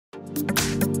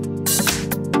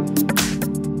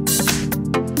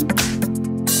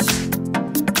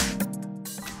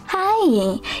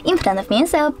Hi! In front of me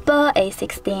is OPPO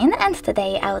A16, and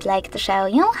today I would like to show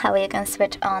you how you can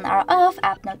switch on or off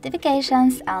app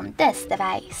notifications on this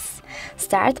device.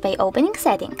 Start by opening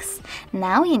Settings.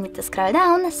 Now you need to scroll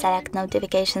down, select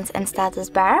Notifications and Status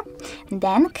Bar,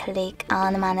 then click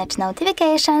on Manage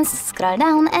Notifications, scroll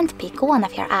down and pick one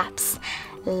of your apps,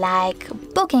 like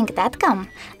Booking.com.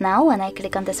 Now when I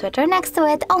click on the switcher next to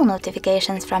it, all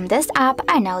notifications from this app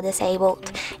are now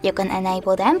disabled. You can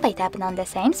enable them by tapping on the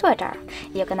same switcher.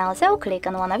 You can also click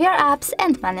on one of your apps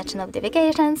and manage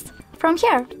notifications from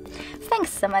here.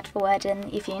 Thanks so much for watching.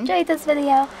 If you enjoyed this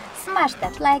video, smash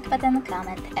that like button,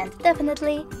 comment and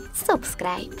definitely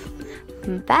subscribe.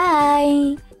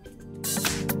 Bye!